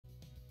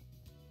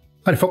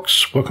Hi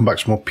folks, welcome back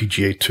to more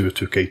PGA Tour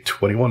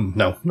 2K21.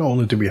 Now, not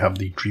only do we have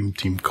the Dream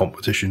Team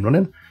competition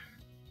running,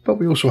 but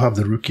we also have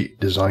the Rookie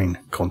Design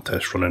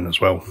Contest running as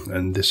well.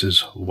 And this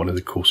is one of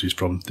the courses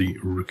from the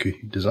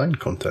Rookie Design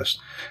Contest.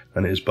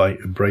 And it is by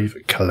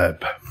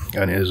bravecaleb.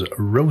 And it is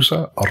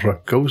Rosa,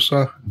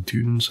 Rugosa,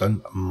 Dunes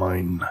and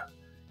Mine.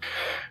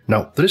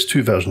 Now, there is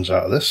two versions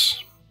out of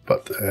this,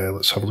 but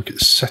let's have a look at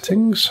the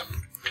settings.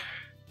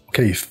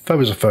 Okay,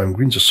 feathers are firm,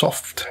 greens are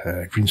soft,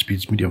 green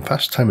speed's medium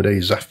fast, time of day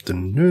is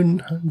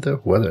afternoon, and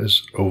the weather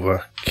is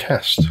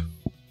overcast.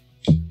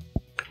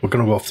 We're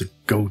going to go off the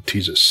gold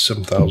tees at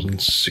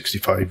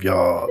 7,065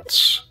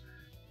 yards.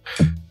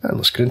 And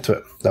let's get into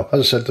it. Now,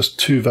 as I said, there's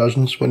two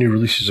versions. When he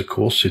releases a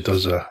course, he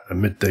does a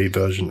midday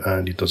version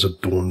and he does a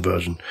dawn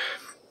version.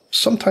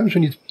 Sometimes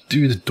when you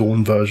do the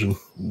dawn version,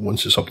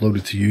 once it's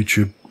uploaded to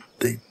YouTube,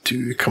 they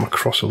do come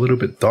across a little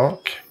bit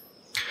dark.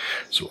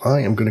 So I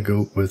am going to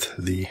go with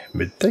the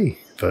midday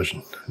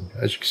version.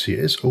 As you can see, it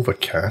is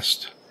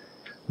overcast.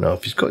 Now,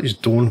 if he's got his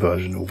dawn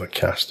version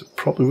overcast, it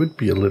probably would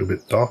be a little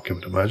bit dark, I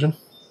would imagine.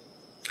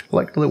 I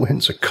like the little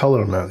hints of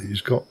colour now that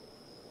he's got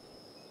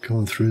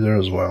going through there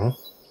as well.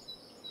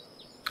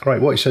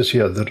 Right, what he says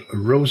here, that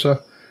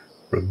Rosa,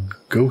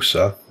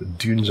 Rugosa,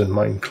 Dunes and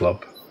Mine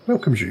Club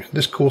welcomes you.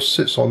 This course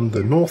sits on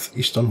the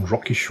northeastern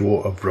rocky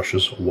shore of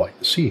Russia's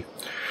White Sea.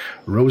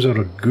 Rosa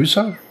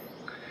Rugosa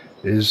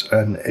is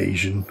an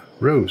Asian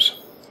rose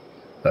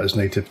that is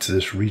native to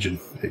this region.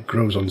 It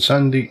grows on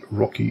sandy,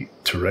 rocky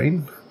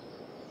terrain,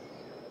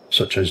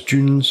 such as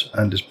dunes,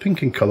 and is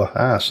pink in colour.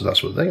 So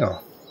that's what they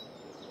are.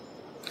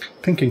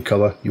 Pink in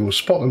colour, you will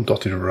spot them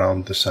dotted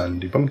around the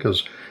sandy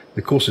bunkers.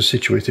 The course is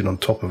situated on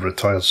top of a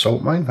retired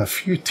salt mine. A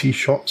few tee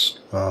shots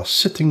are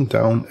sitting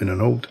down in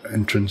an old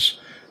entrance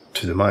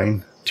to the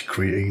mine to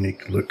create a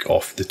unique look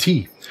off the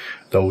tee.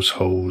 Those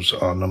holes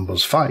are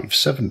numbers 5,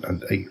 7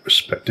 and 8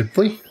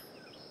 respectively.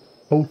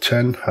 Hole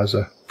 10 has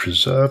a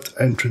preserved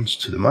entrance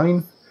to the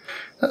mine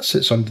that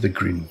sits under the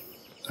green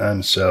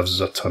and serves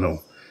as a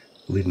tunnel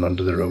leading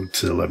under the road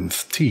to the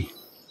 11th tee.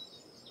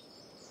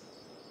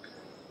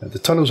 The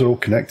tunnels are all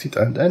connected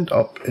and end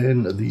up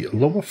in the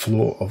lower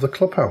floor of the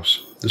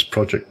clubhouse. This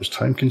project was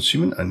time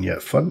consuming and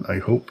yet fun. I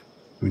hope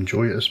you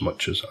enjoy it as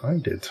much as I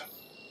did.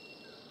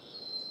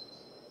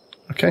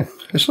 Okay,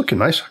 it's looking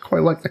nice. I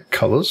quite like the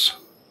colours.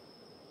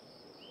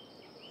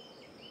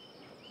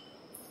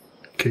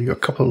 Okay, you've got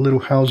a couple of little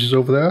houses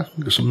over there.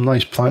 You've got some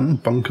nice planting.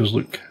 Bunkers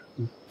look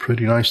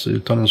pretty nicely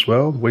done as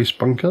well. Waste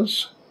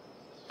bunkers.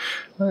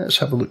 Let's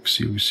have a look,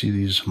 see if we see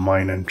these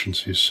mine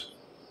entrances.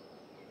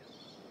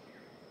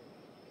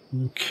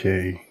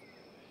 Okay.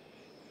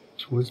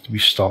 So where did we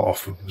start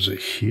off with? Was it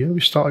here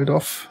we started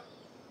off?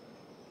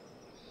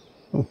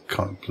 Oh,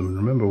 can't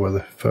remember where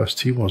the first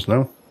tee was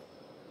now.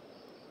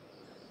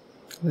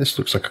 This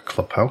looks like a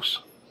clubhouse.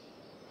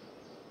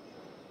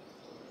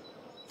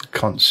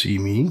 Can't see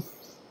me.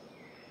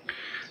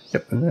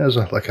 Yep, and there's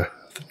I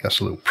think that's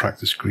a little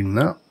practice green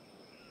there.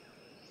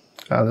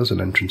 There's an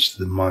entrance to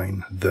the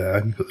mine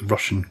there. You've got the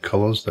Russian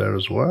colours there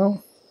as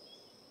well.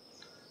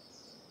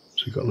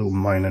 So you've got a little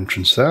mine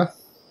entrance there.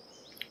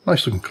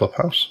 Nice looking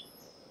clubhouse.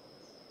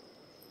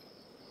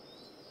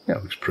 Yeah,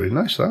 it looks pretty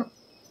nice that.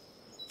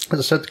 As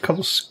I said, the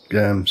colours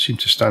seem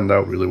to stand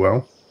out really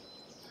well.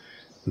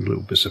 With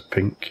little bits of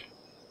pink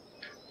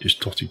just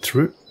dotted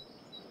through.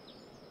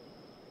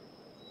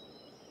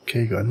 Okay,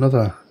 you got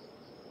another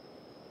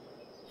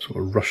sort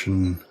of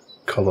Russian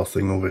colour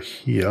thing over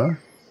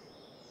here.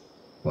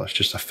 Well, it's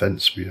just a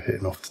fence we're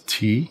hitting off the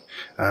tee.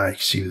 You can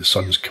see the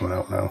sun's coming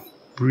out now.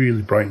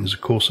 Really brightens the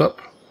course up.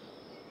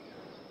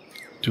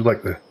 Do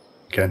like the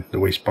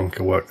waste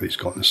bunker work that he's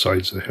got on the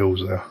sides of the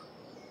hills there.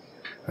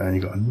 And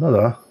you got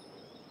another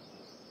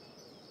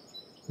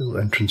little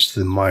entrance to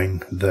the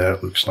mine there,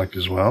 it looks like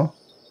as well.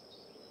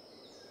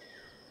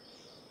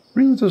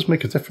 Really does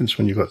make a difference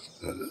when you've got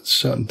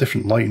certain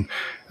different lighting.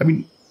 I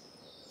mean,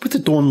 with the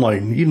dawn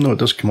lighting, even though it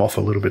does come off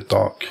a little bit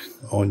dark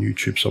on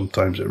YouTube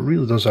sometimes, it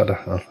really does add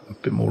a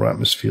bit more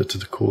atmosphere to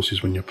the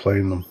courses when you're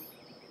playing them.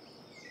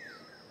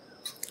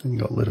 And you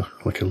got a little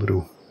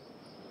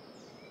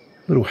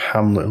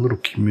hamlet, a little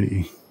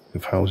community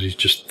of houses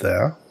just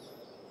there.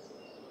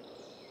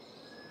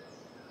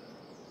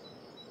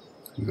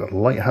 You've got a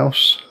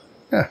lighthouse.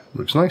 Yeah,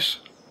 looks nice.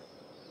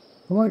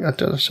 I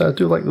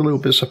do like the little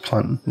bits of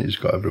planting that he's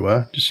got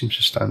everywhere. It just seems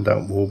to stand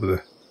out more with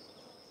the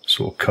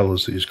sort of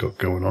colours that he's got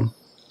going on.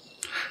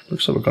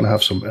 Looks like we're going to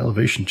have some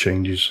elevation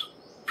changes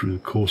through the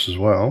course as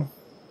well.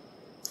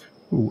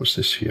 Ooh, what's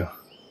this here?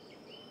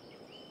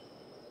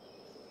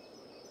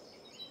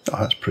 Oh,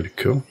 that's pretty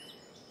cool.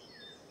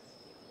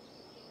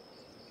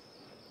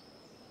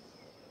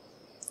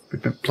 A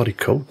bit bloody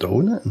cold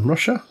though, isn't it, in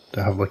Russia?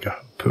 To have like a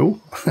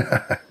pool?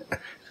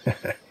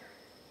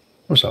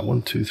 What's that?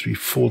 1, 2, 3,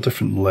 4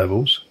 different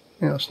levels.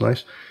 Yeah, that's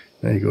nice.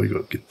 There you go,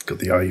 you got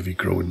the ivy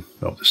growing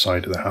up the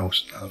side of the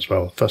house as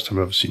well. First time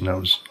I've ever seen that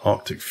was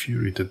Arctic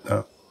Fury did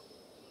that.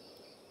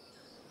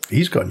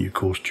 He's got a new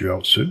course due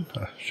out soon,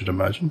 I should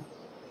imagine.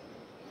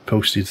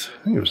 Posted,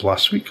 I think it was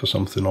last week or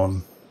something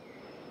on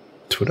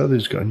Twitter that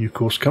he's got a new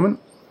course coming.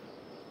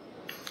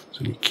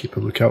 So you keep a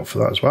lookout for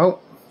that as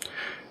well.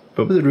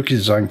 But with the rookie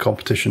design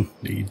competition,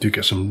 you do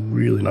get some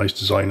really nice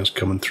designers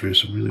coming through,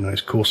 some really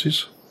nice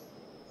courses.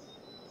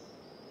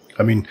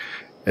 I mean,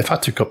 if I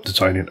took up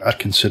designing, I'd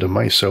consider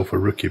myself a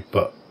rookie,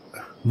 but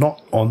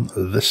not on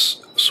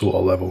this sort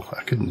of level.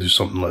 I couldn't do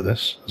something like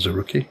this as a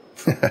rookie.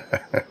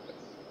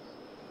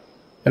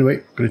 Anyway,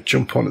 I'm going to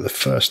jump on at the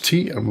first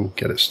tee and we'll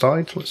get it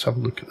started. Let's have a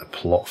look at the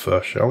plot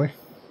first, shall we?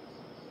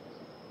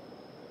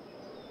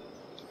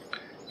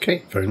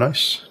 Okay, very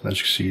nice. As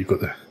you can see, you've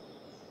got the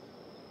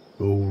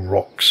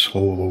rocks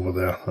all over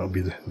there. That'll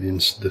be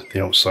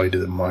the outside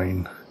of the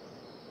mine.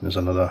 There's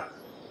another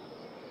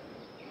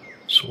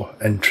sort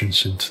of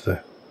entrance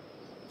into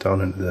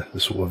down into the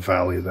sort of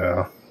valley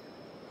there.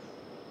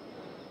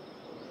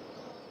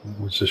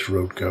 Where's this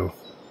road go?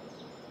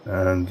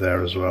 And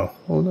there as well.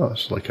 Oh no,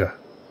 it's like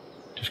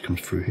just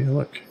comes through here,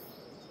 look.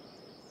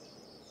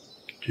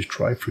 Just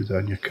drive through there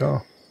in your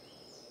car.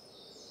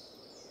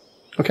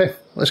 Okay,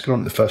 let's get on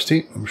to the first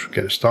tee and we should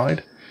get it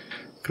started.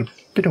 Got a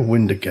bit of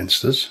wind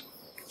against us.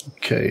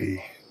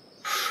 Okay,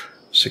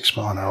 6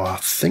 miles an hour. I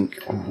think.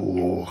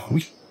 Oh,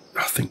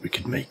 I think we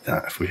could make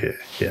that if we hit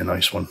a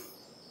nice one.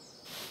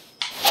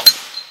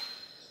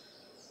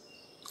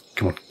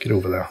 Come on, get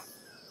over there.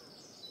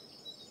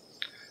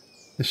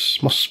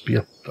 This must be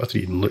I didn't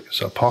even look. Is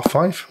that a par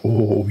 5?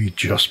 Oh, we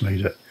just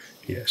made it.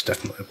 Yeah, it's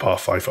definitely a par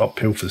 5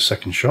 uphill for the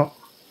second shot.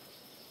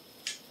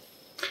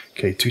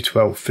 Okay,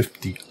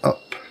 212.50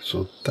 up.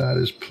 So that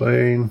is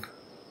playing.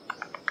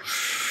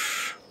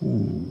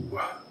 Ooh,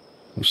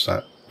 what's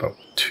that? About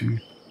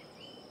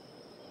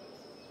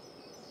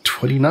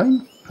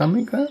 229? I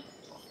make that?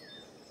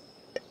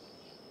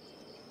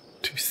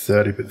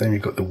 230, but then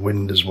you've got the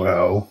wind as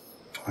well.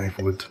 5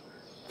 wood.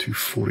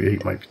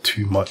 248 might be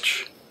too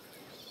much.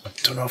 I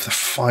don't know if the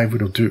 5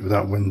 wood will do it with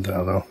that wind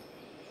there though.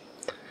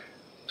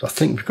 So I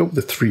think if we go with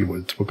the 3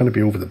 wood, we're going to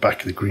be over the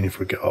back of the green if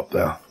we get up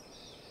there.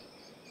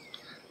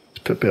 Let's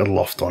put a bit of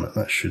loft on it,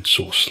 that should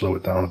sort of slow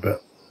it down a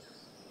bit.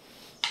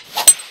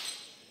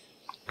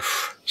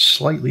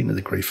 Slightly into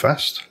the grey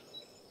fast.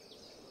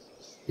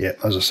 Yeah,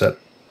 as I said,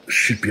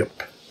 should be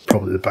up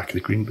probably the back of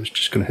the green, but it's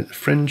just going to hit the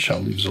fringe.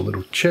 That leaves a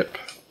little chip.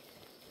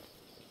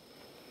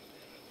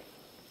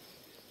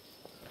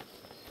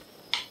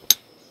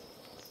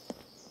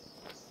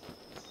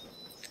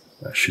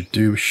 That should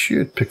do. We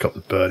should pick up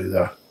the birdie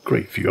there.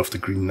 Great view off the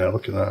green there.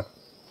 Look at that.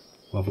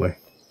 Lovely.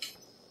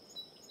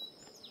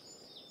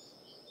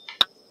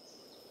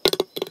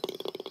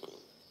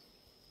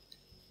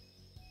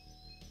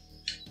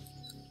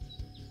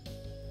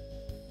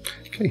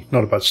 Okay,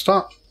 not a bad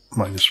start.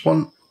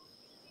 -1.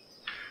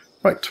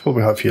 Right, what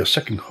we have here,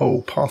 second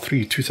hole, par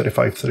 3,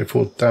 235,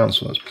 34 down,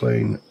 so that's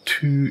playing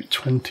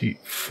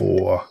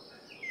 224.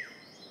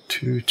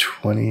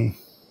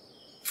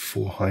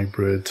 224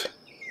 hybrid.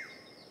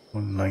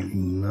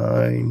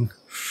 199.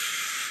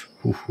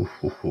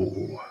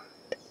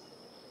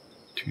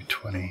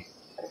 220.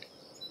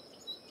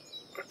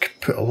 I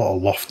could put a lot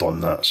of loft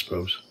on that, I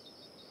suppose.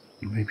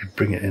 Maybe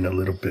bring it in a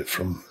little bit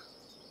from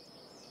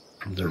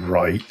the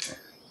right.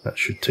 That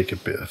should take a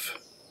bit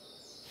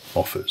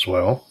off it as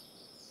well.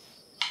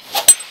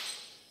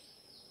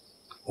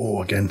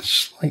 Oh, again,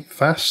 slight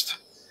fast.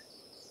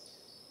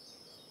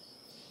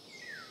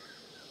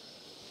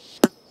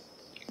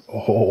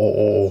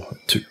 Oh,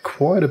 it took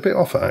quite a bit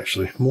off it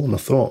actually, more than I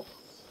thought.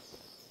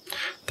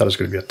 That is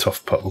going to be a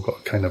tough putt. We've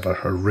got kind of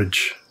a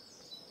ridge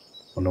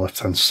on the left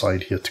hand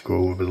side here to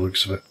go over the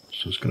looks of it.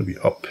 So it's going to be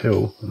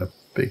uphill and a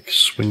big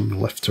swing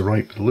left to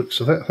right with the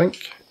looks of it, I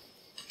think.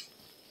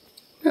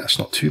 Yeah, it's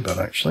not too bad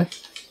actually.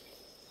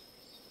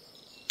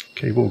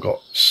 Okay, we've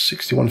got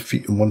 61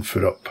 feet and 1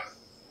 foot up.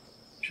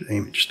 Should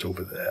aim it just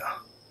over there.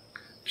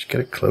 Just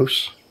get it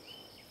close.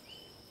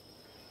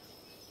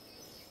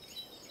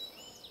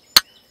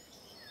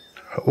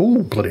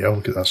 Oh, bloody hell,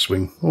 look at that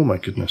swing. Oh my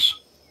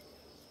goodness.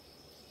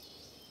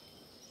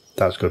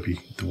 That's got to be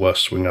the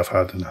worst swing I've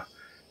had in a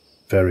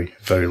very,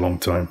 very long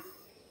time.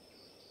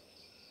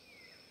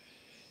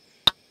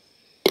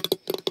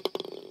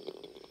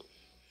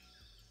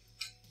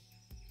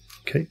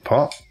 Okay,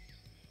 par.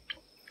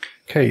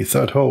 Okay,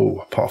 third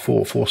hole, par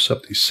 4,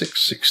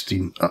 476,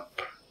 16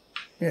 up.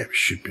 Yeah, we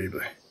should be able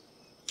to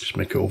just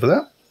make it over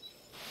there.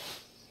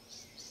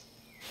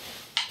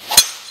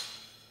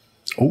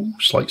 Oh,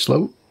 slight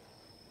slope.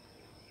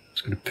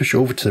 It's going to push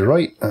over to the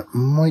right. That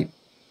might...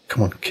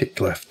 Come on, kick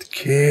left.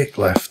 Kick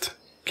left.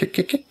 Kick,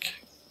 kick, kick.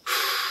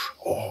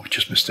 Oh, we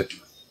just missed it.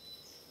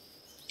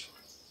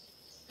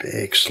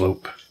 Big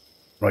slope.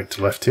 Right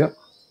to left here.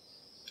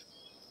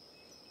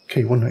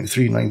 Okay,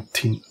 193,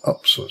 19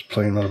 up, so it's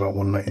playing around about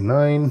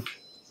 199.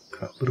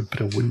 Got a little bit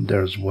of wind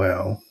there as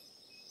well.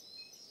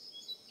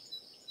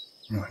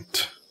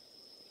 Right.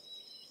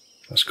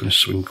 That's going to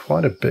swing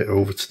quite a bit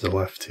over to the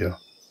left here.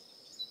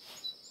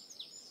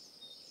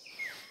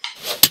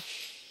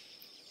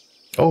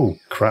 Oh,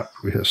 crap,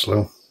 we hit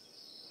slow.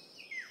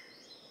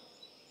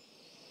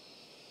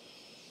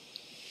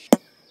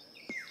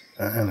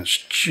 And it's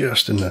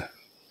just in the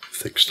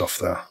thick stuff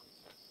there.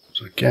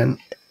 So again,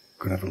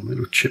 going to have a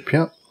little chip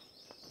here.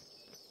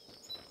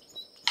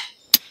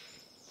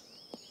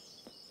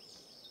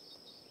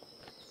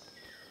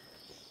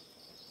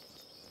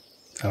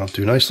 That'll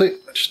do nicely.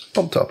 I just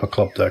bumped it up a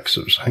club there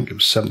because I think it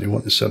was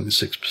 71 to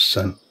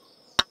 76%.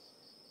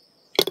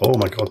 Oh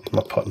my god,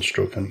 my putting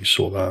stroke, I need to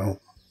sort that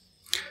out.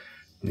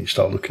 I need to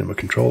start looking at my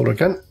controller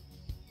again.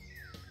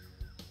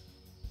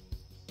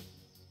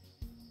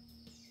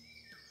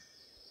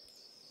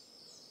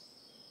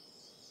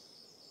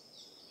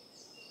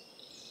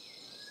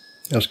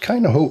 I was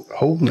kind of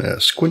holding it at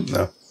a squint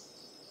now.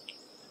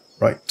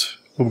 Right,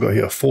 what we've got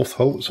here, fourth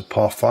hole, it's a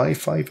par 5,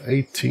 5,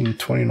 18,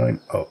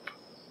 29 up.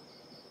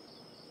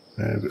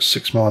 We've got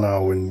 6 mile an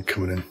hour wind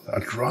coming in.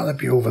 I'd rather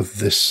be over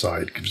this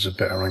side, gives us a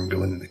better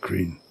angle into the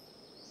green.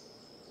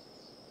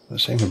 The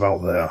same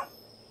about there.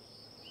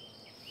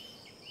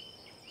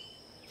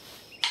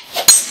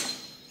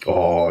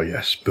 Oh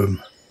yes,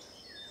 boom.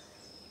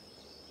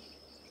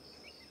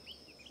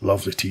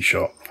 Lovely tee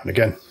shot. And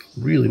again,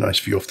 really nice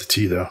view off the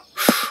tee there.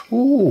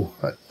 Oh,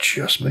 that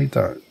just made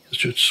that. It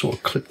just sort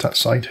of clipped that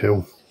side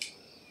hill.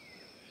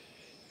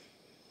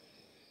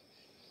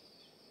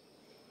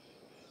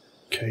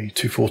 Okay,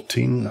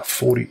 214,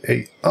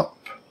 48 up.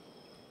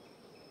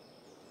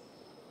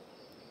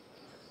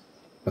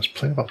 Let's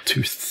play about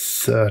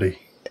 230.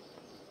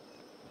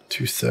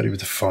 230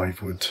 with the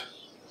 5 wood.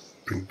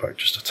 Bring it back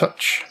just a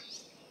touch.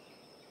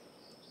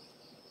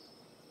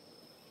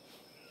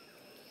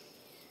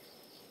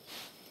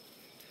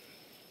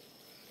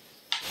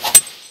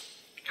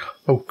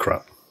 Oh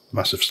crap,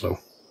 massive slow.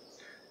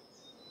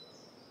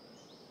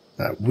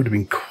 That would have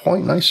been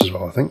quite nice as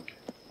well, I think.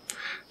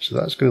 So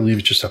that's going to leave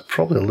it just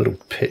probably a little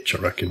pitch, I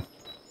reckon.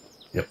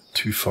 Yep,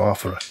 too far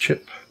for a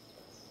chip.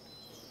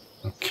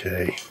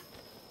 Okay.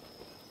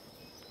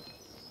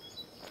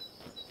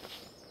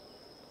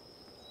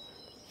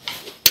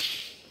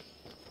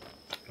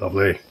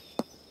 Lovely.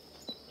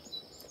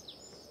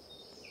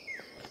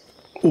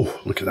 Oh,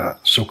 look at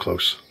that, so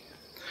close.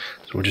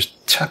 So we'll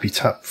just tappy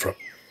tap for a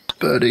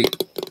birdie.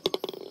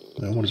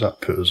 Now what does that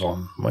put us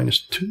on?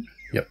 -2?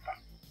 Yep.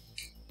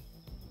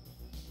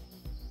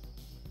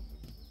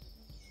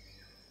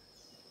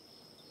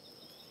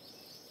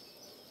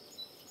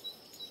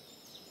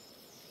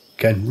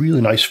 Again, really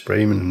nice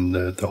framing in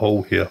the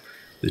hole here.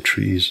 The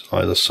trees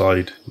either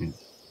side. You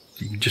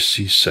can just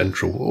see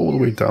central all the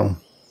way down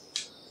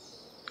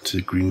to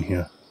the green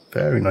here.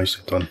 Very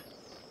nicely done.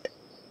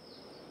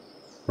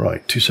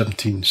 Right,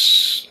 217,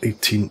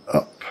 18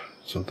 up.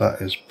 So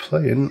that is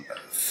playing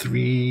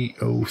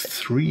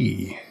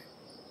 303.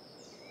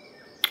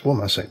 What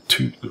am I saying?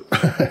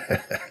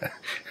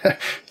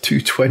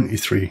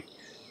 223,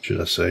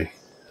 should I say.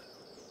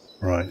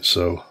 Right,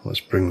 so let's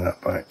bring that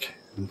back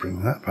and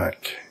bring that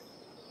back.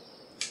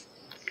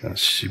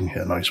 Let's see if we can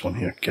hit a nice one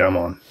here. Come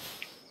on.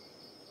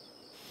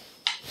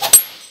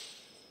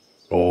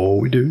 Oh,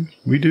 we do.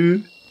 We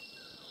do.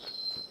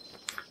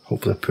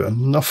 Hopefully I put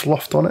enough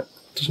loft on it.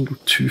 Doesn't go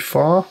too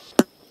far.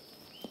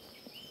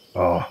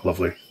 Oh,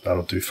 lovely.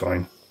 That'll do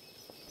fine.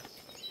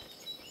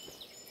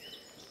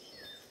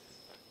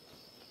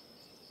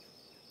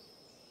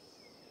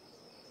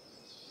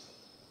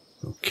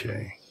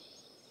 Okay.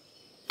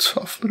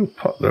 Tough little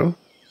putt though.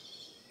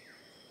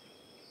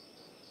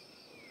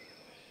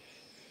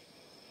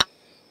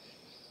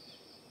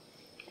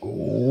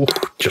 Oh,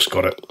 just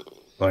got it.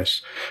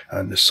 Nice.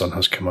 And the sun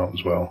has come out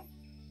as well.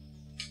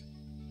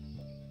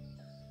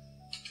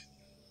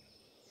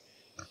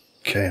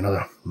 Okay,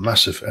 another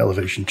massive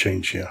elevation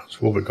change here. So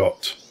what we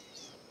got?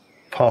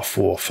 Par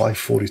 4,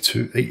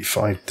 542,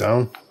 85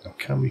 down. Now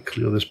can we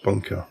clear this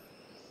bunker?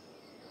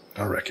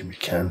 I reckon we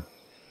can.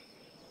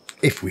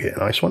 If we hit a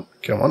nice one.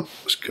 Come on,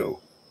 let's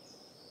go.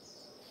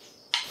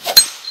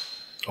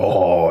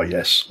 Oh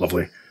yes,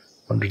 lovely.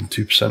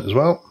 102% as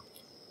well.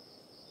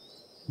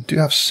 We do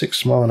have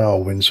 6 mile an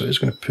hour wind, so it's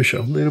going to push it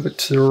a little bit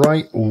to the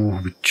right.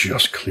 Oh, we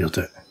just cleared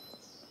it.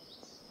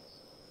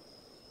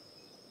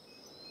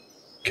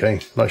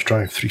 Okay, nice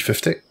drive,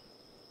 350.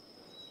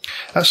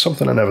 That's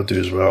something I never do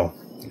as well,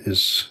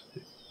 is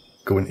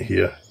go into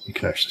here. You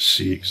can actually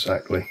see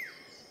exactly.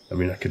 I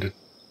mean, I could have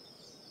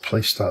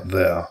placed that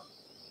there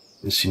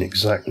and seen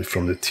exactly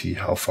from the tee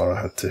how far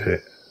I had to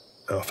hit.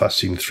 Now, if I'd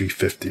seen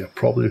 350, I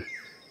probably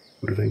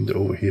would have aimed it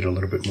over here a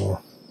little bit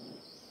more.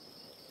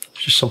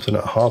 It's just something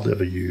that I hardly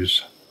ever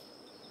use.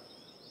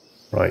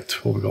 Right,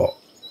 what we got?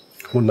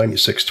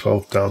 196,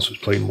 12 down, so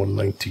it's playing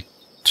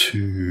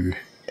 192.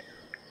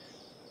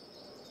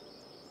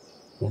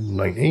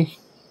 190.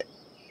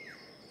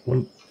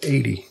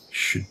 180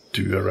 should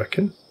do, I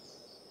reckon.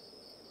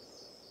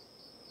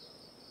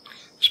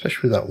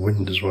 Especially with that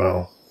wind as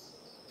well.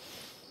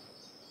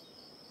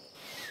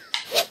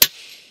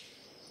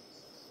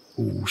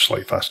 Ooh,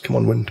 slight fast. Come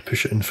on, wind,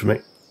 push it in for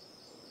me.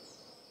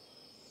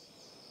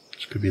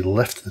 It's going to be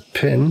left of the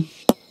pin.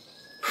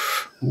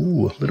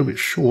 Ooh, a little bit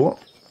short.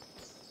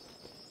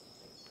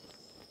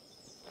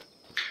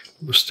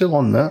 We're still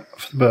on that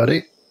for the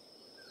birdie.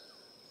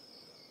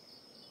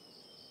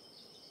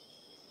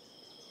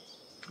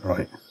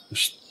 Right,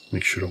 just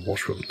make sure I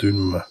watch what I'm doing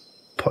with my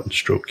putting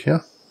stroke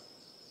here.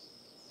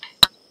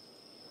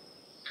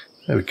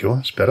 There we go,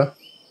 that's better.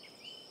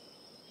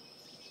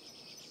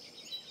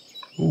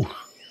 Ooh.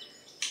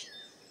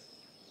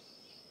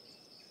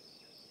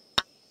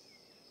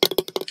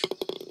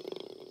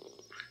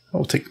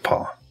 I'll take the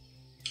par.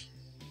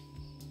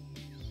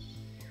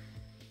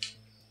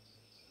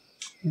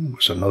 Ooh,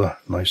 it's another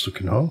nice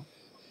looking hole.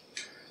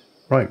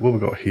 Right, what we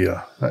got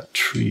here? That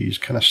tree is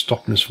kind of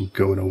stopping us from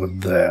going over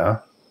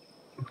there.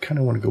 We kind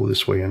of want to go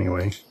this way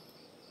anyway.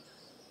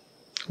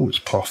 Oh, it's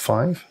par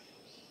 5.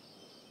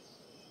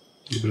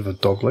 A little bit of a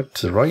dogleg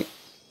to the right.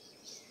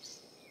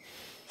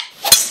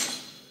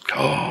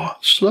 Oh,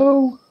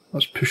 slow. I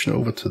was pushing it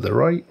over to the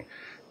right.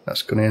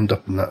 That's going to end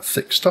up in that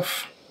thick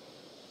stuff.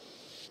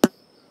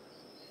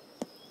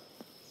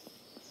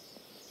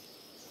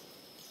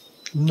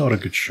 Not a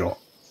good shot.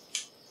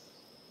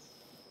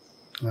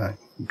 Right,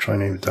 I'm trying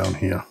to aim it down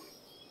here.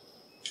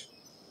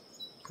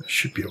 That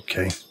should be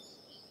okay.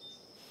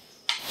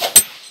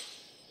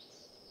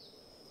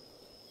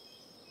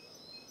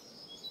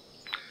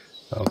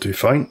 That'll do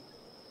fine.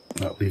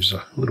 That leaves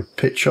a little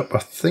pitch up, I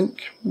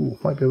think. Ooh,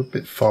 might be a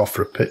bit far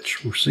for a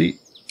pitch. We'll see.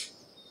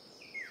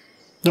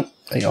 Nope,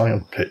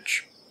 8-iron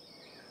pitch.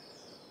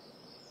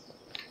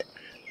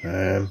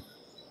 I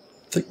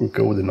think we'll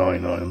go with a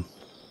 9-iron.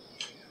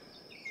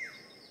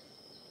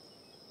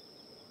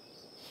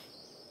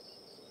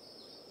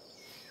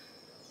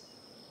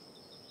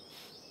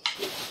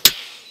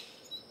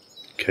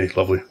 Okay,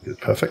 lovely.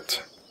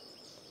 Perfect.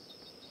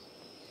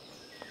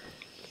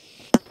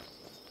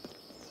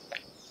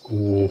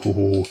 Ooh,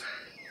 a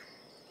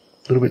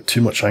little bit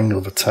too much angle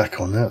of attack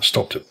on that.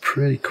 Stopped it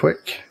pretty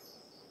quick.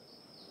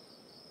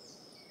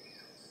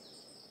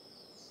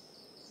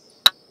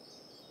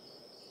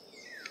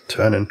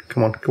 Turning.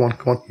 Come on, come on,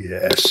 come on.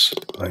 Yes.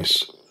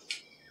 Nice.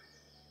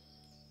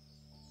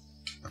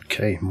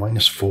 Okay,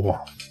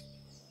 -4.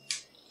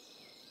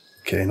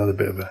 Okay, another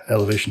bit of an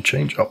elevation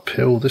change.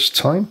 Uphill this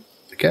time.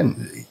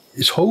 Again,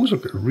 his holes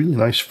have got a really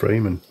nice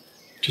frame and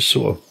just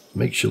sort of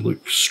makes you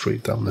look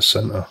straight down the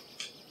centre.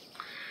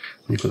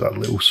 You've got that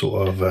little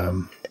sort of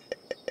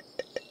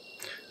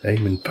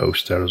aiming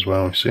post there as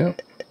well, you see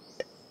it?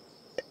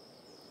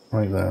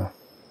 Right there.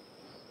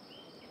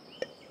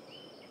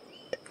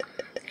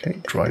 Okay,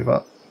 drive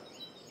up.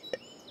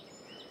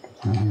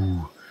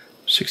 Ooh,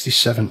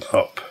 67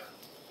 up.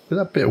 With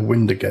that bit of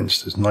wind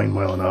against us, 9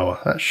 miles an hour,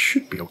 that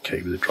should be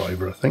okay with the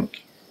driver, I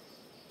think.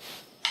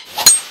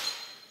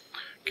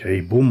 Okay,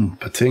 boom,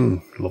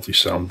 pating. Lovely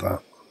sound,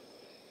 that.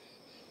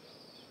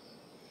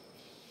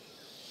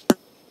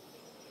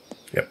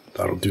 Yep,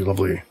 that'll do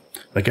lovely.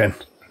 Again,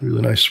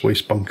 really nice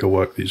waste bunker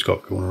work that he's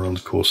got going around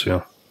the course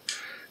here. A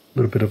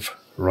little bit of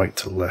right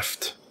to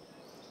left.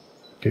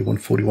 Okay,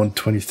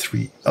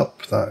 141.23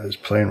 up. That is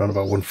playing around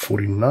about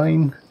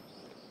 149.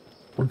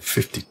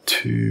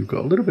 152.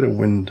 Got a little bit of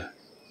wind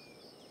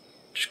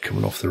just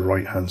coming off the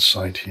right hand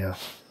side here.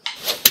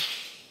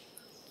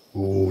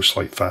 Oh,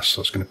 slight fast.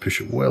 That's going to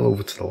push it well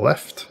over to the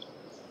left.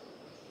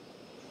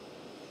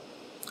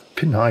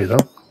 Pin high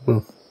though.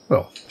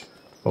 Well,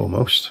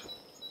 almost.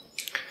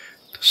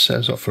 Set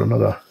us up for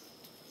another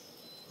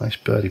nice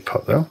birdie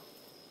putt though.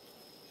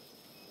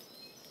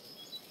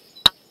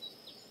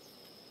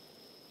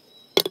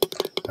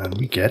 And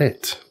we get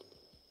it.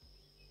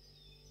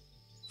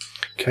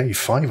 Okay,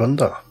 5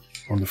 under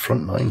on the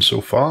front 9 so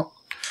far.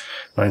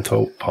 9th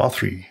hole, par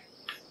 3.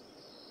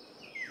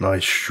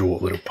 Nice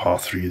short little par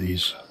 3 of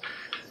these.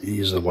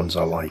 These are the ones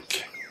I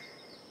like.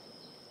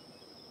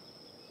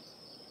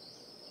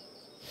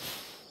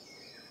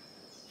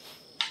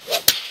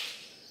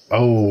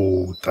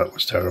 Oh, that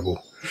was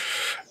terrible.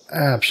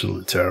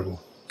 Absolutely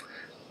terrible.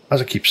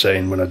 As I keep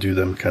saying when I do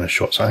them kind of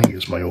shots, I think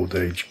it's my old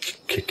age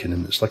kicking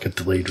in. It's like a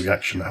delayed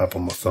reaction I have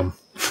on my thumb.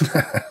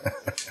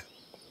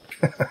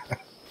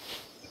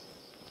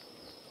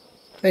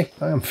 Hey,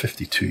 I am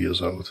 52 years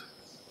old.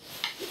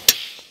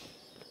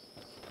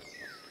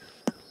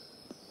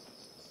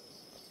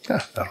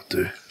 Ah, that'll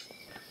do.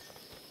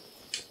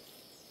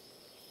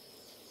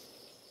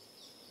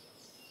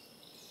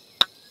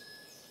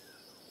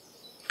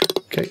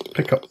 Okay,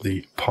 pick up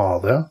the par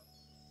there.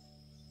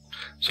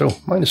 So,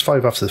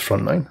 -5 after the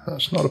front 9.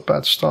 That's not a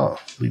bad start,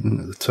 leading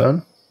to the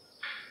turn.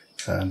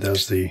 And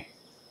there's the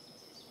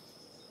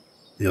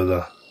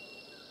other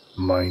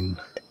mine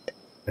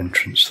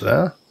entrance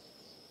there,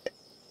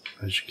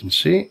 as you can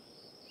see.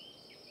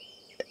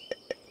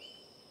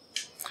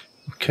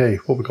 Okay,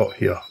 what we got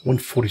here?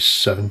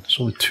 147, it's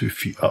only 2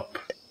 feet up.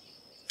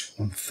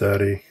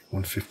 130,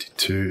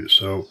 152,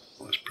 so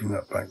let's bring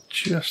that back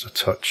just a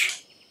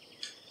touch.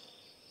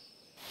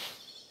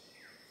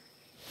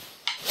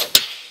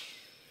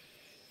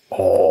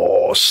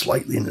 Oh,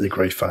 slightly into the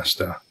grey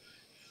faster,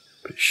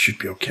 but it should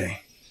be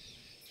okay.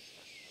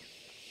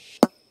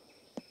 That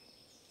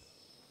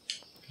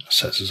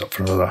sets us up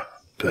for another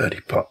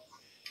birdie putt.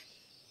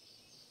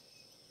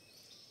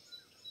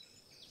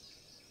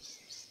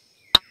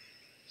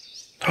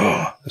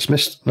 Oh, it's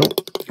missed.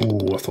 Nope.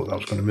 Oh, I thought that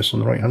was going to miss on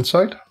the right hand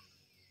side.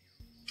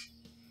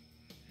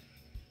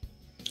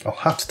 I'll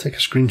have to take a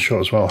screenshot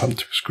as well. I haven't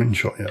took a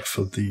screenshot yet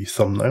for the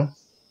thumbnail.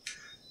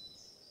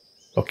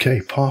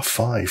 Okay, par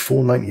 5,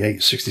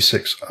 498,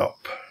 66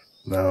 up.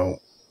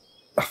 Now,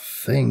 I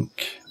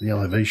think the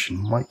elevation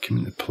might come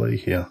into play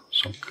here,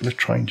 so I'm going to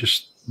try and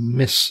just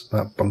miss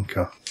that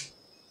bunker.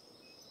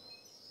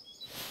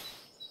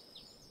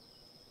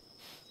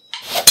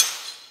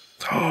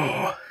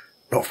 Oh,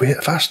 not if we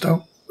hit fast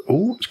though.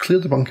 Oh, it's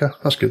cleared the bunker.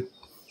 That's good.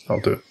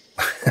 That'll do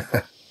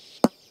it.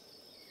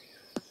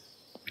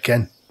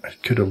 Again, I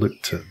could have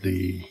looked at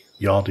the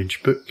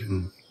yardage book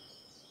and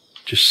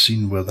just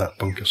seen where that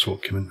bunker sort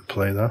of came into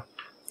play there.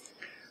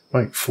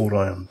 Right, 4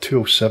 iron,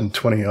 207,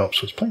 20 up,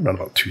 so it's playing around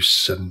about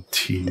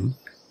 217,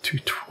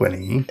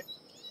 220,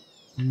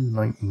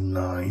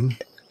 99.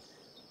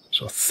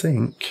 So I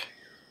think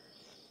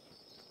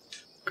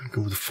I'm going to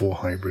go with the 4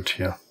 hybrid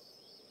here.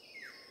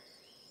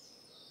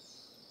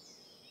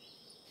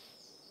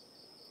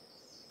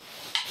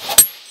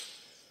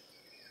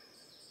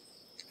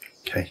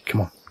 Okay,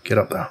 come on, get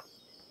up there.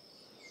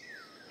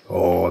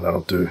 Oh,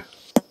 that'll do.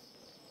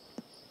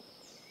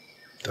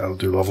 That'll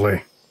do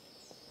lovely.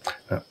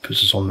 That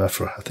puts us on there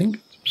for, I think,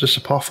 was this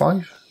a par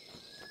 5?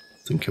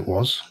 I think it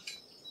was.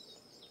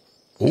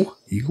 Oh,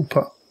 eagle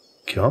putt.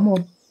 Come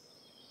on.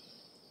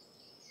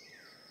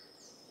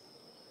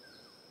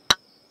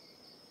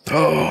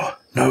 Oh,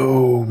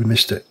 no, we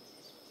missed it.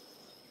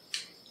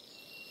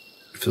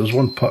 If there was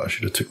one putt I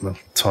should have took my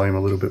time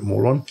a little bit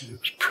more on, it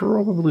was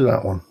probably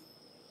that one.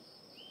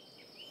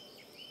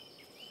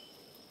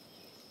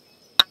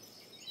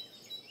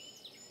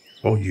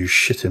 Oh, you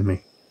shitting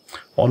me.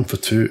 On for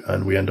 2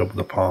 and we end up with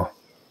a par.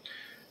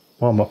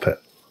 Well, I'm up it.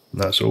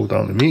 And that's all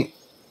down to me.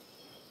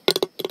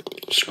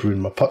 Screwing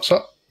my putts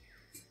up.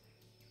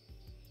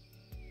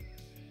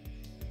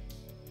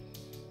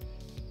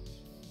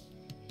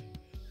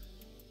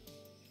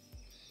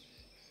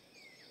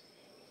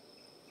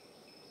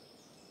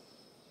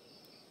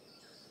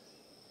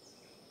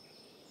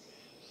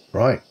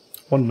 Right,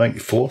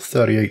 194,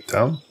 38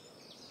 down.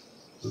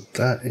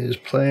 That is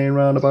playing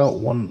around about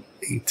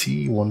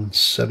 180,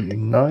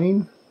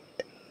 179,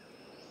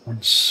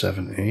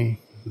 170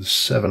 with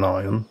 7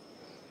 iron.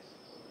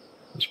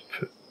 Let's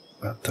put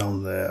that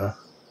down there.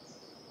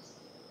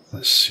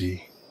 Let's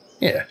see.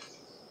 Yeah,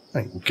 I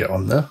think we'll get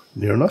on there,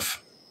 near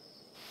enough.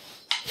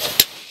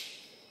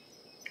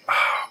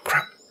 Ah,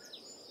 crap.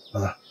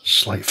 Another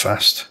slight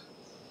fast.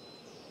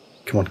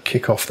 Come on,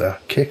 kick off there,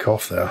 kick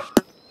off there.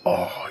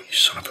 Oh, you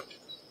son of a...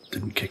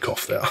 Didn't kick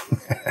off there.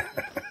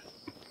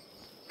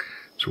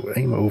 So we'll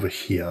aim over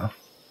here.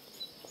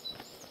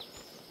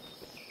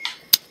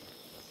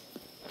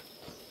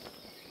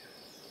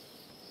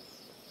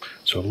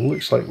 So it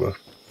looks like we're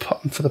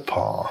putting for the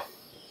par.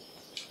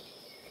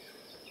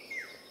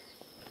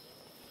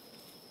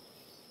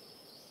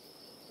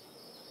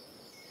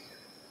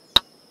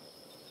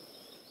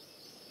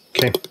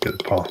 Okay, get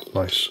the par.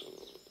 Nice.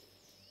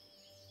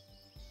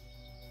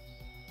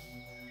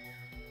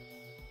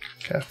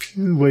 Okay, a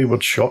few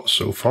wayward shots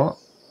so far.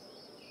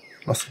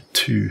 Nothing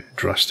too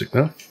drastic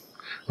there.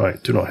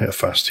 Right, do not hit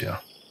fast here.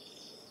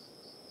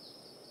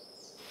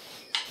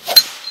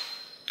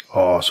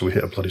 Oh, so we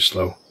hit a bloody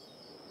slow.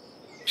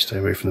 Stay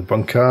away from the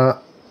bunker.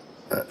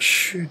 That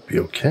should be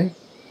okay.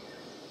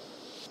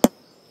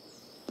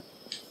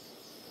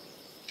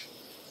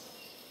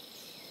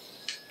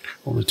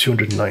 Only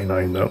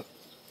 299 though.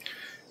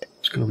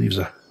 It's going to leave us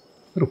a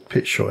little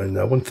pitch shot in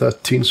there.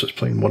 113, so it's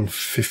playing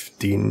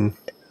 115.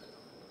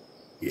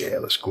 Yeah,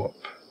 let's go up.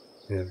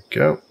 There we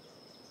go.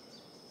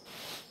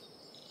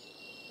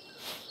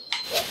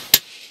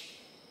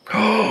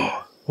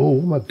 Oh,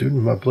 what am I doing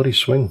with my bloody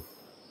swing?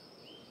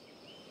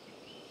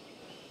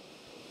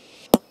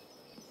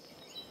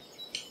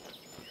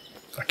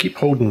 I keep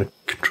holding the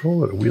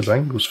controller at weird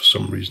angles for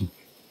some reason.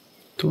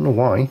 Don't know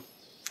why.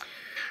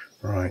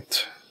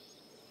 Right.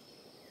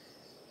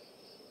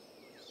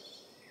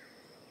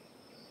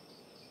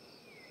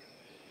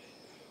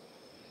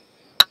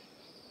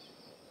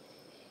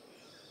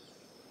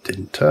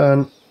 Didn't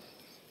turn.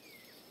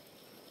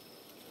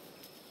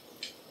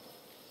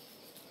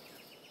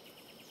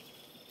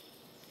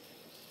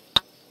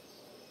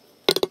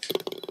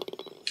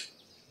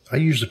 I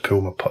usually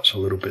pull my putts a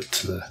little bit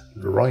to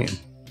the right and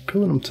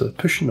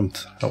pushing them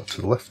out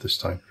to the left this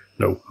time.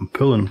 No, I'm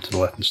pulling them to the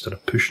left instead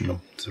of pushing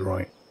them to the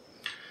right.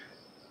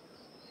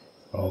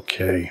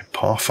 Okay,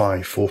 par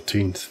 5,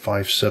 14th,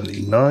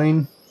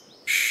 579.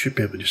 Should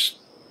be able to just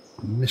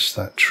miss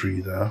that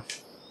tree there.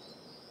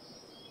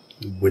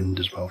 The wind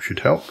as well should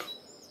help.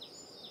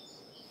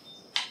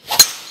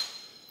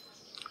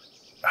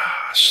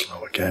 Ah,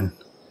 slow again.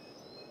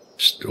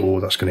 Oh,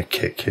 that's going to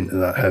kick into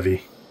that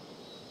heavy.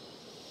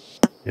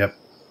 Yep.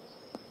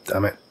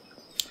 Damn it.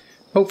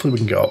 Hopefully we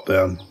can get up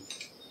there and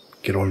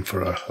get on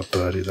for a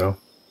birdie though.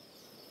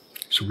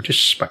 So we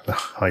just smack the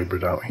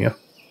hybrid out here.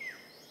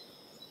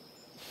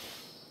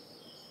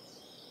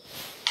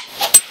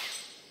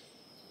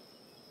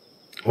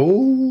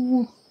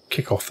 Oh,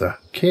 kick off there.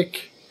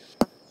 Kick.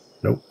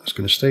 Nope, it's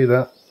going to stay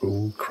there.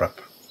 Oh,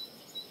 crap.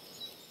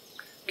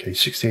 Okay,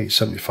 68,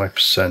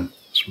 75%.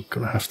 So we're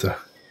going to have to...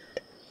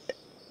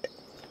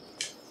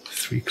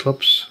 3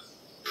 clubs.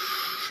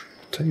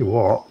 Tell you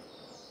what,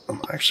 I'm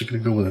actually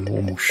going to go with a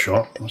normal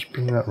shot. Let's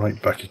bring that right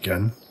back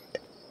again.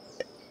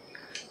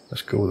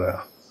 Let's go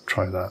there.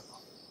 Try that.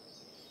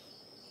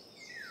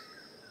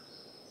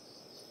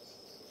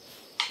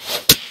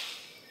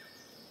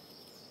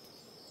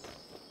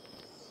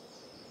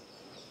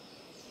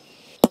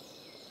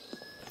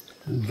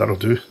 That'll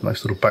do.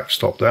 Nice little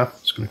backstop there.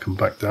 It's going to come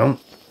back down.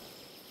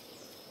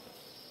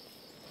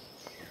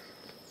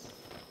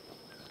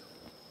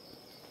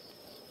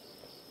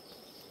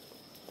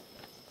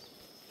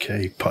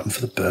 Okay, putting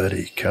for the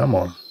birdie. Come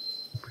on.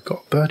 Have we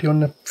got a birdie on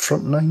the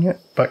front nine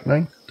yet? Back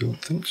nine?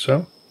 Don't think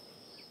so.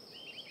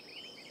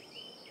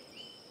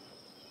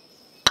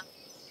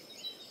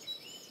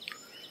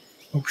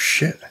 Oh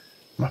shit.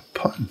 My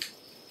putting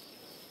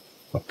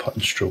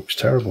stroke's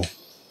terrible.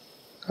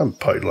 I haven't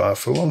putted like that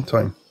for a long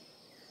time.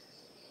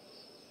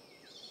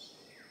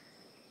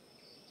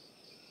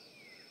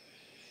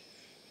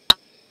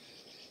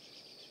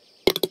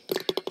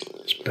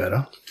 It's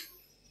better.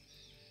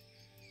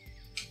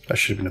 That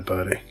should have been a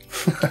birdie.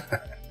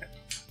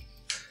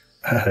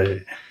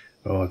 Hey.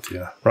 Oh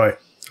dear. Right.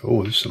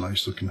 Oh, this is a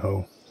nice looking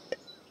hole.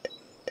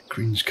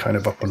 Green's kind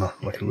of up on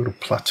like a little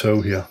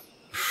plateau here.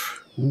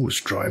 Ooh,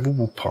 it's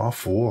drivable par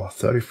 4,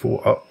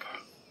 34 up.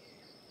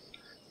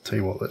 Tell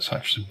you what, let's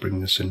actually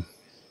bring this in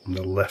on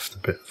the left a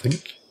bit, I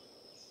think.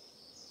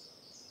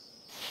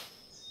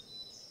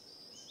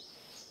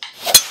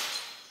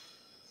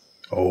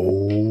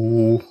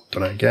 Oh,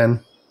 done it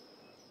again.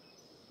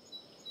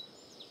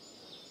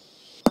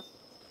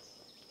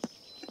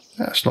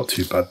 That's not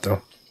too bad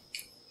though.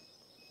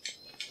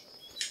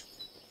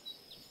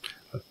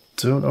 I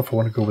don't know if I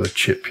want to go with a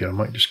chip here. I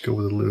might just go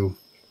with a little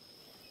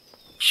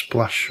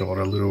splash shot,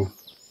 a little.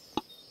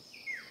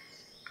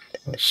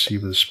 Let's see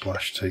where the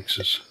splash takes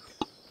us.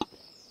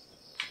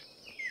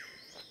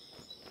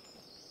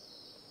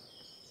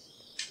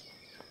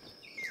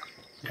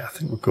 Yeah, I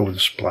think we'll go with a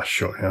splash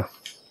shot here.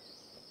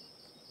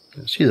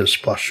 It's either a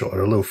splash shot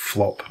or a little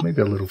flop,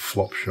 maybe a little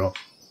flop shot.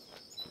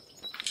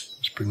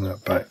 Let's bring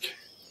that back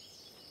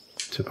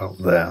to about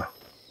there.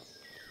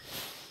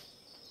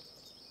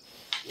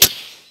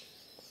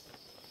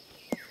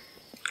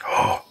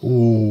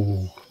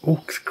 Oh,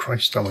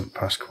 Christ, that went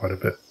past quite a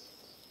bit.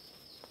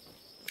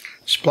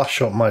 Splash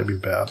shot might be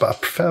better, but I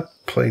prefer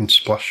playing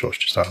splash shots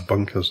just out of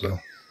bunkers though.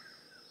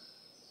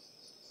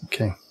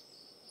 Okay.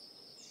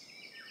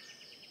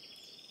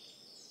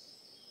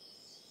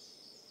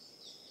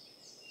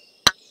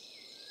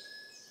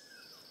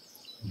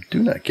 I'm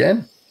doing it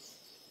again.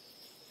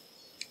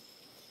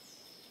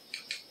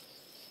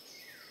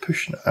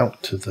 Pushing it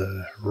out to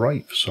the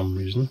right for some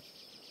reason.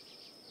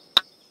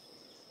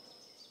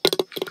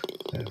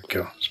 There we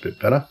go, it's a bit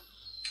better.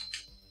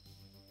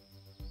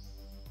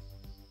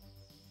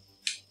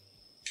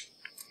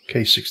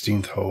 Okay,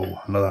 16th hole,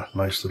 another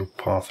nice little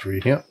par 3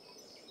 here.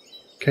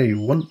 Okay,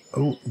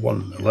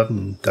 101,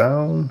 11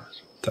 down.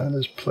 Dan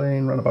is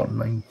playing around about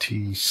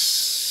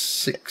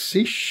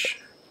 96-ish.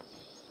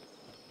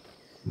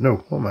 No,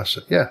 what am I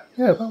saying? Yeah,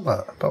 about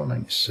that, about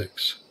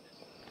 96.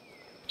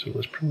 So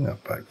let's bring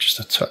that back just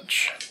a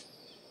touch.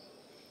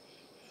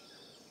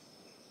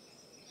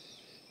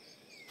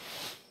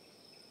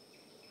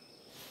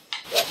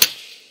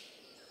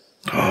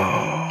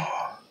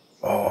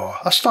 Oh,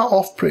 I start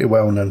off pretty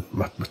well and then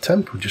my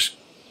tempo just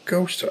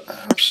goes to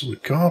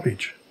absolute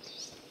garbage.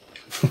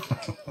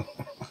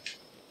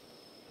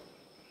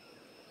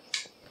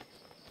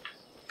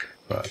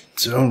 But I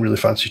don't really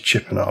fancy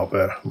chipping out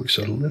there. It looks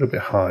a little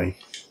bit high.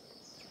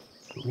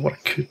 But what I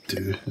could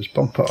do is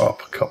bump it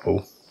up a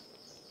couple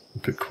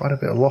and put quite a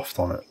bit of loft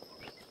on it.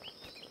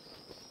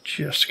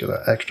 Just to get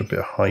that extra bit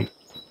of height.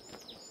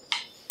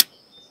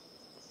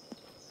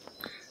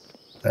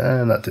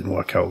 And that didn't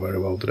work out very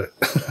well, did it?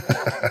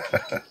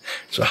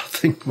 So I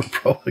think we're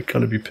probably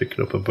going to be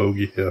picking up a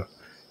bogey here.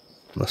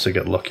 Unless I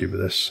get lucky with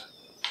this.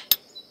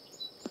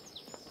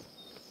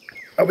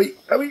 Are we?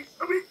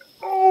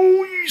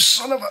 Oh, you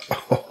son of a...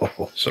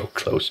 Oh, so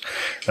close.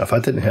 Now, if I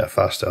didn't hit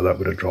faster, that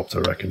would have dropped, I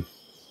reckon.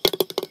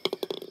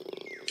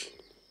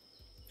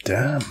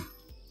 Damn.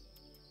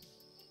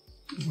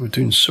 We're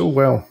doing so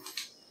well.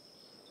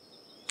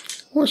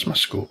 What's my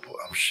score?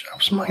 I was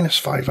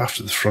 -5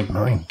 after the front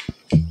 9.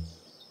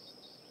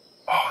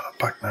 Oh, that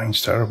back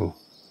 9's terrible.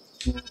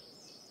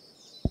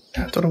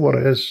 I don't know what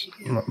it is.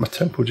 My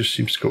tempo just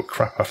seems to go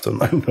crap after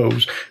 9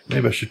 holes.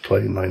 Maybe I should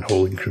play in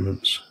 9-hole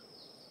increments.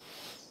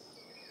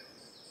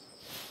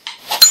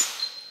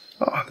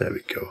 Oh, there we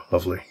go.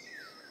 Lovely.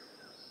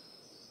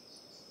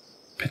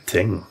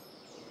 Pitting.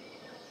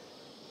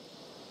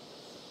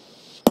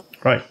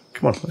 Right,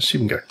 come on. Let's see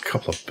if we can get a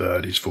couple of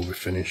birdies before we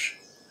finish.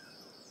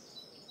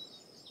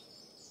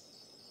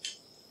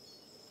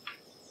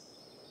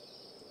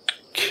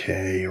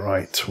 Okay,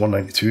 right.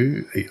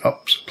 192, 8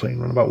 ups.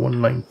 Playing around about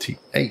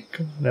 198.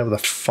 Now with a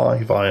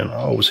 5-iron, I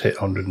always hit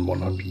 100 and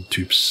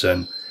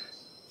 102%.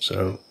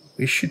 So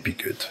we should be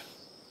good.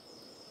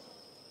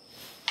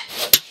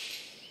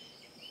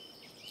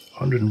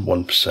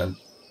 101%.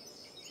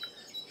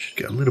 Should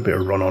get a little bit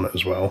of run on it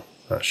as well.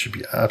 That should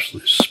be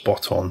absolutely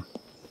spot on.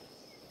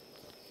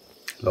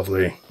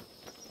 Lovely.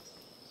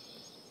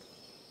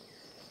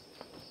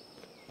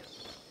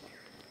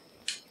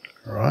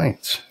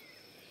 Right.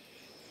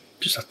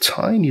 Just a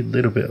tiny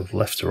little bit of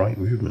left to right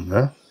movement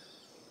there.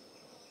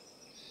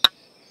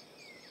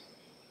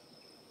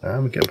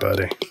 And we get a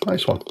birdie.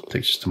 Nice one.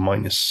 Takes us to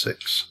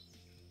 -6.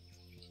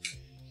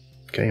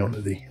 Okay, on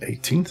to the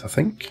 18th, I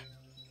think.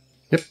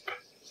 Yep.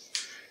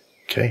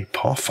 Okay,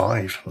 par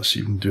 5. Let's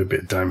see if we can do a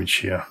bit of damage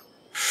here.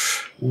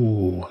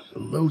 Ooh,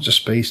 loads of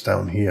space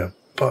down here,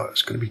 but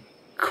it's going to be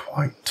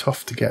quite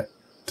tough to get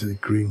to the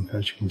green,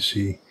 as you can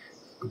see.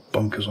 Got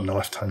bunkers on the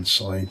left-hand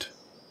side.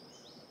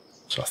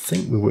 So I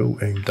think we will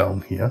aim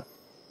down here.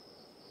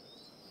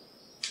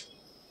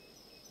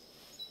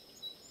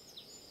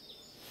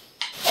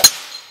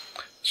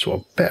 So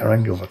a better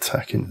angle of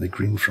attack into the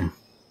green from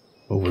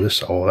over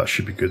this. Oh, that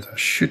should be good. That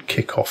should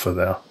kick off of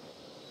there.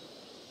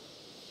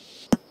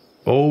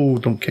 Oh,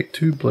 don't kick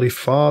too bloody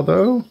far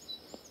though.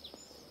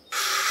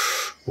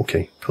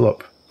 Okay, pull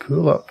up.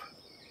 Pull up.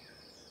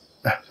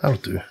 That'll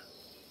do.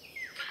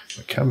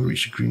 Can we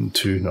reach the green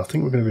too? No, I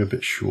think we're going to be a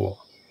bit short.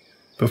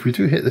 But if we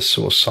do hit this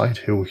sort of side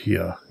hill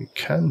here, we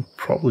can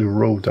probably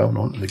roll down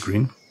onto the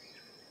green.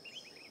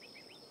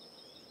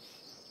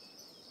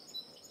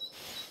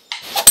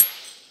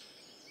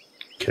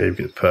 Okay, we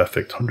get it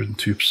perfect,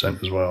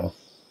 102% as well.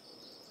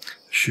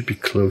 It should be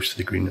close to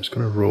the green. It's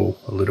going to roll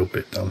a little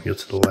bit down here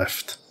to the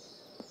left.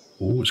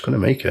 Oh, it's going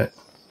to make it.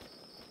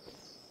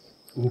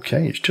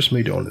 Okay, it's just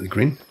made it onto the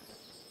green.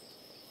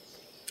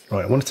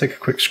 Right, I want to take a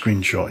quick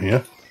screenshot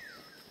here.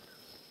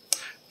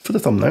 For the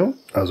thumbnail,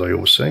 as I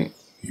always say,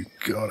 you've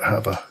got to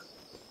have a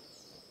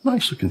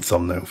nice looking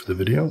thumbnail for the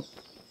video.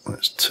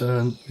 Let's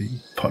turn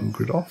the putting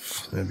grid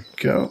off. There we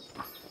go.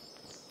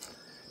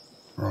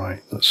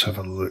 Right, let's have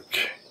a look.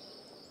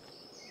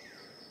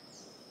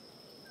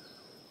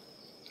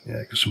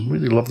 Yeah, got some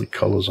really lovely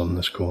colours on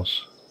this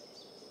course.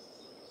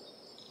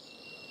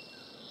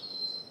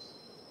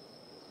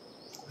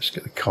 Let's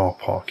get the car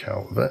park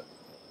out of it.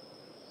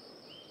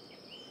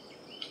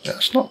 Yeah,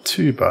 it's not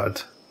too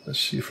bad. Let's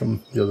see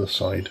from the other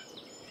side.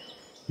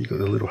 You've got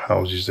the little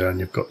houses there, and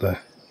you've got the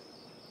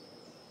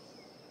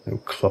little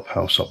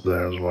clubhouse up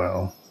there as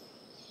well.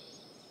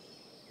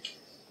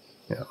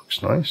 Yeah,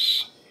 looks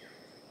nice.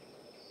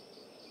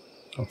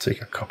 I'll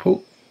take a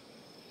couple.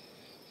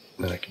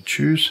 Then I can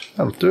choose.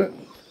 That'll do it.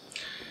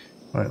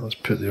 Right, let's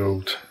put the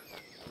old...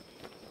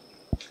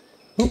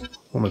 Oh,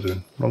 what am I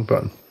doing? Wrong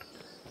button.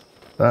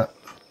 That,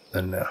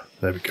 then there.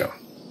 There we go.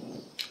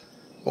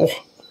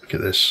 Oh, look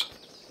at this.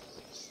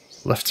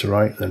 Left to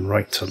right, then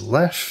right to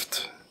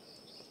left.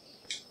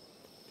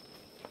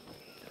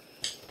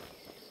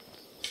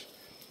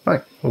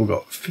 Right, well, we've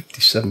got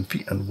 57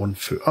 feet and 1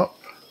 foot up.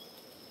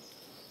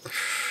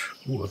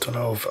 Oh, I don't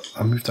know if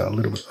I moved that a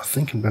little bit. I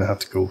think I'm going to have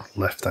to go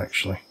left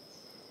actually.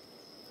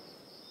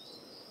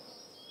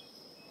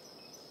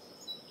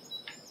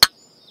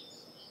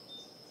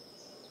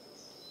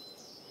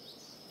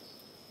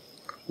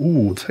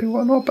 Ooh, tell you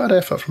what, not a bad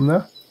effort from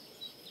there.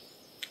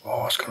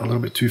 Oh, it's gone a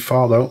little bit too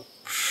far though.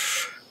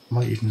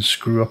 Might even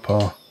screw up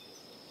our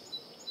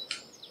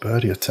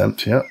birdie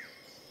attempt here.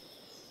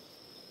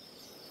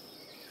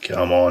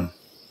 Come on.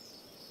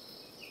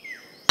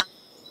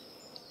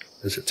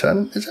 Is it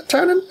turning? Is it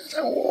turning? Is it?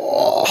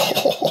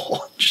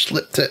 Oh, just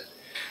lipped it.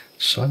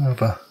 Son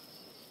of a...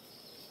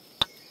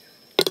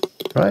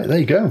 Right, there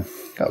you go.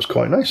 That was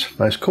quite nice.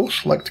 Nice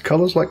course. Like the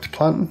colours, like the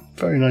planting.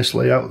 Very nice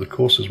layout of the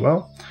course as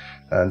well.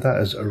 And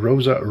that is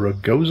Rosa,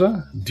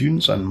 Rugosa,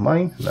 Dunes and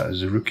Mine. That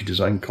is a rookie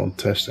design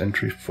contest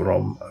entry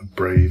from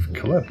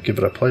bravecaleb. Give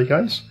it a play,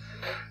 guys.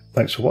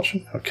 Thanks for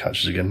watching. I'll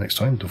catch you again next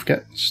time. Don't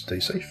forget, stay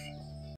safe.